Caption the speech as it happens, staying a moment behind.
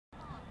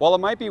While it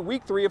might be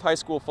week 3 of high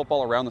school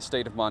football around the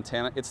state of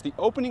Montana, it's the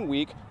opening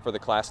week for the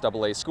Class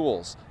AA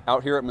schools.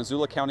 Out here at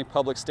Missoula County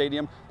Public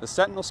Stadium, the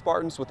Sentinel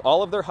Spartans, with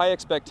all of their high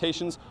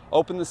expectations,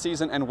 opened the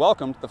season and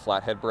welcomed the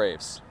Flathead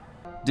Braves.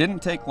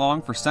 Didn't take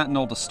long for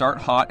Sentinel to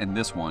start hot in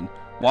this one.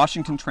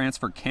 Washington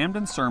transfer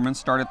Camden Sermon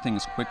started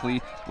things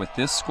quickly with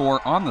this score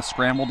on the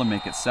scramble to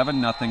make it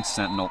 7-0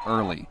 Sentinel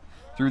early.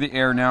 Through the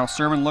air now,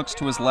 Sermon looks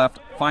to his left,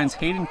 finds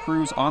Hayden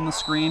Cruz on the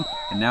screen,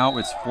 and now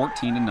it's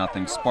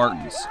 14-0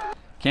 Spartans.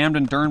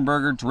 Camden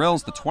Dernberger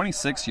drills the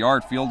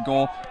 26-yard field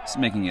goal,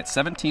 making it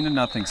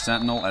 17-0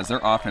 Sentinel as their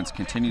offense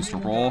continues to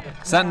roll.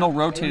 Sentinel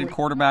rotated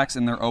quarterbacks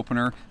in their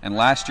opener, and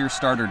last year's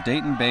starter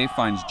Dayton Bay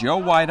finds Joe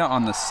Wida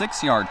on the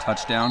 6-yard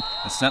touchdown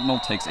as Sentinel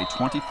takes a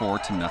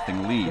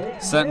 24-0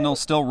 lead. Sentinel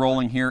still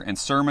rolling here, and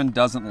Sermon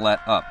doesn't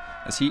let up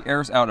as he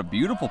airs out a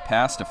beautiful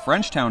pass to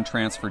Frenchtown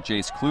transfer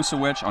Jace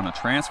Klusewicz on a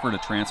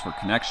transfer-to-transfer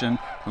connection,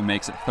 who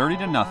makes it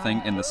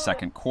 30-0 in the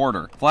second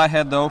quarter.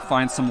 Flathead, though,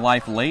 finds some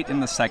life late in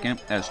the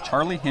second as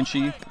Charlie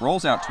Hinchy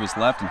rolls out to his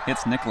left and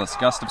hits Nicholas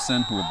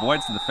Gustafson, who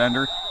avoids the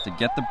defender to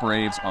get the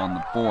Braves on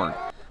the board.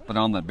 But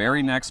on the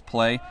very next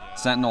play,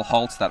 Sentinel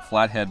halts that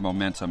Flathead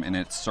momentum, and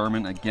it's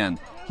Sermon again.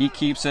 He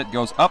keeps it,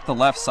 goes up the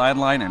left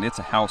sideline, and it's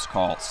a house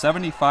call.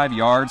 75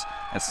 yards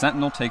as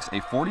Sentinel takes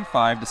a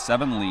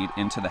 45-7 lead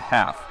into the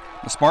half.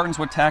 The Spartans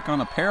would tack on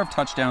a pair of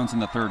touchdowns in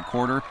the third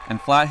quarter, and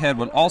Flathead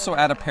would also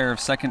add a pair of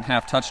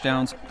second-half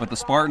touchdowns, but the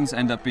Spartans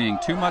end up being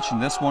too much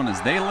in this one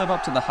as they live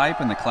up to the hype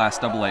in the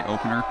Class AA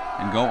opener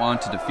and go on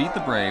to defeat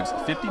the Braves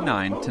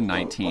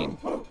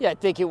 59-19. Yeah, I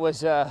think it was,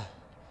 the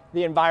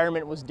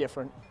environment was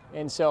different,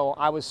 and so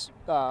I was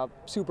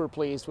super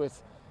pleased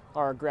with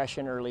our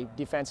aggression early,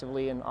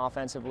 defensively and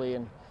offensively,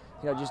 and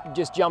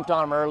just jumped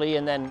on them early,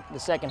 and then the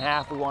second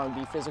half we wanted to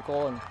be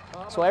physical, and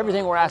so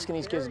everything we're asking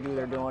these kids to do,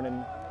 they're doing,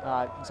 and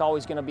it's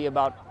always going to be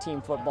about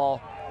team football,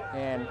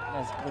 and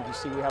as I think you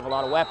see, we have a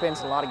lot of weapons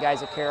and a lot of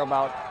guys that care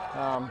about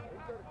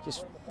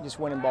just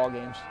winning ball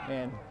games,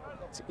 and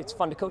it's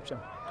fun to coach them.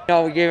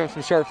 We gave them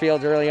some short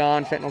fields early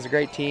on. Sentinel's a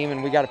great team,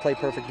 and we got to play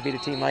perfect to beat a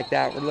team like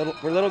that.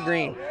 We're little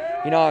green.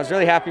 I was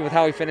really happy with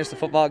how we finished the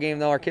football game,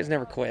 though. Our kids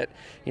never quit.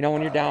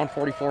 When you're down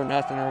 44-0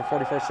 or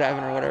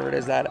 44-7 or whatever it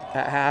is at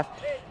half,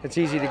 it's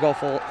easy to go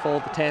full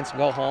at the tents and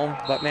go home.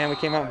 But, man, we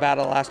came out and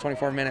battled the last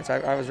 24 minutes.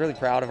 I was really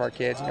proud of our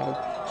kids. We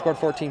scored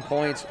 14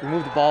 points. We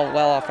moved the ball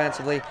well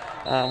offensively.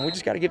 We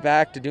just got to get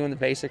back to doing the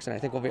basics, and I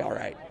think we'll be all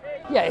right.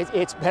 Yeah,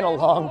 it's been a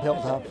long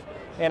build-up,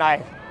 and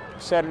I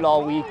said it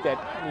all week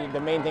that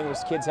the main thing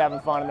was kids having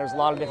fun, and there's a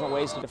lot of different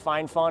ways to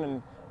define fun,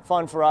 and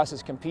fun for us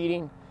is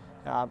competing,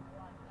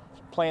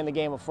 playing the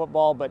game of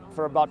football, but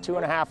for about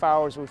 2.5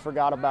 hours we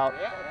forgot about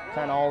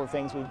kind of all the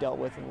things we've dealt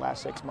with in the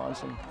last 6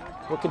 months, and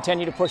we'll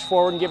continue to push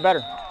forward and get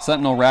better.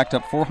 Sentinel racked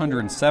up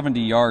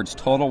 470 yards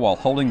total while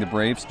holding the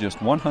Braves to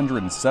just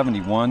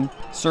 171.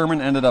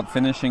 Sermon ended up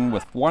finishing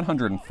with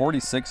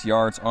 146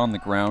 yards on the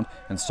ground,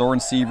 and Soren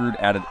Seavrud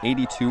added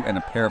 82 and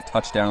a pair of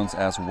touchdowns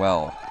as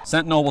well.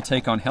 Sentinel will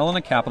take on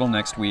Helena Capital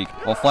next week,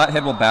 while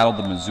Flathead will battle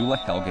the Missoula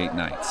Hellgate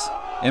Knights.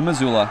 In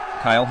Missoula,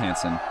 Kyle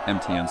Hansen,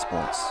 MTN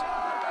Sports.